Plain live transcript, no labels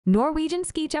Norwegian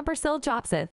ski jumper Silje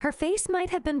Opseth. Her face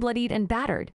might have been bloodied and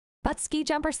battered, but ski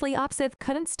jumper Silje Opseth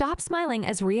couldn't stop smiling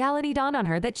as reality dawned on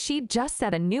her that she'd just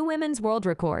set a new women's world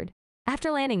record.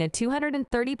 After landing a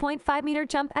 230.5-meter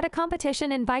jump at a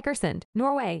competition in Vikersund,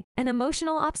 Norway, an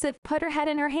emotional Opseth put her head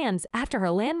in her hands after her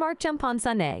landmark jump on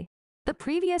Sunday. The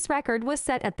previous record was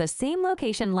set at the same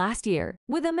location last year,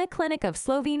 with a mid-clinic of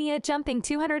Slovenia jumping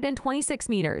 226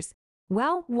 meters.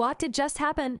 Well, what did just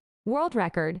happen? World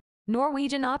record.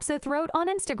 Norwegian Opseth wrote on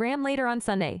Instagram later on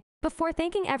Sunday, before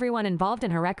thanking everyone involved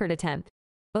in her record attempt.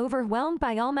 Overwhelmed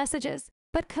by all messages,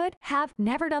 but could have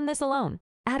never done this alone,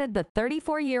 added the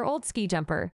 34-year-old ski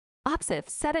jumper. Opseth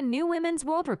set a new women's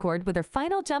world record with her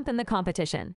final jump in the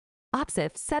competition.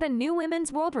 Opseth set a new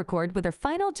women's world record with her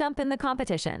final jump in the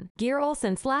competition. Geir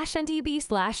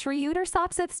Olsen/NTB/Reuters.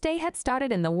 Opseth's day had started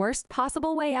in the worst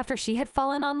possible way after she had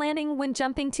fallen on landing when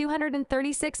jumping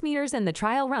 236 meters in the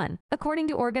trial run, according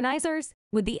to organizers,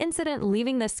 with the incident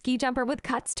leaving the ski jumper with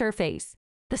cuts to her face.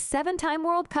 The 7-time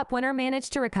World Cup winner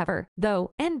managed to recover,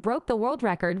 though, and broke the world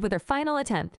record with her final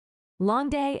attempt. Long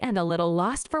day and a little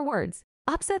lost for words,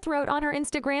 Opseth wrote on her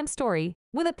Instagram story,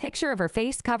 with a picture of her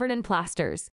face covered in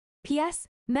plasters. P.S.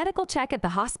 Medical check at the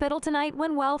hospital tonight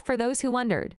went well for those who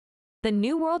wondered. The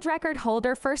new world record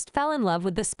holder first fell in love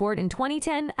with the sport in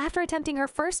 2010 after attempting her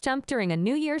first jump during a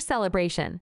New Year's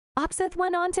celebration. Opseth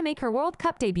went on to make her World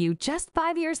Cup debut just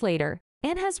 5 years later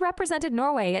and has represented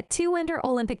Norway at 2 Winter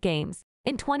Olympic Games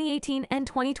in 2018 and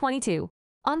 2022.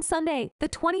 On Sunday, the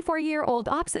 24-year-old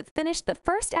Opseth finished the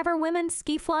first ever Women's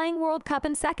Ski Flying World Cup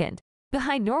in second,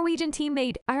 behind Norwegian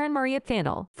teammate Iren Maria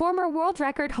Pfandal. Former world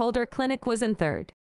record holder Klinik was in third.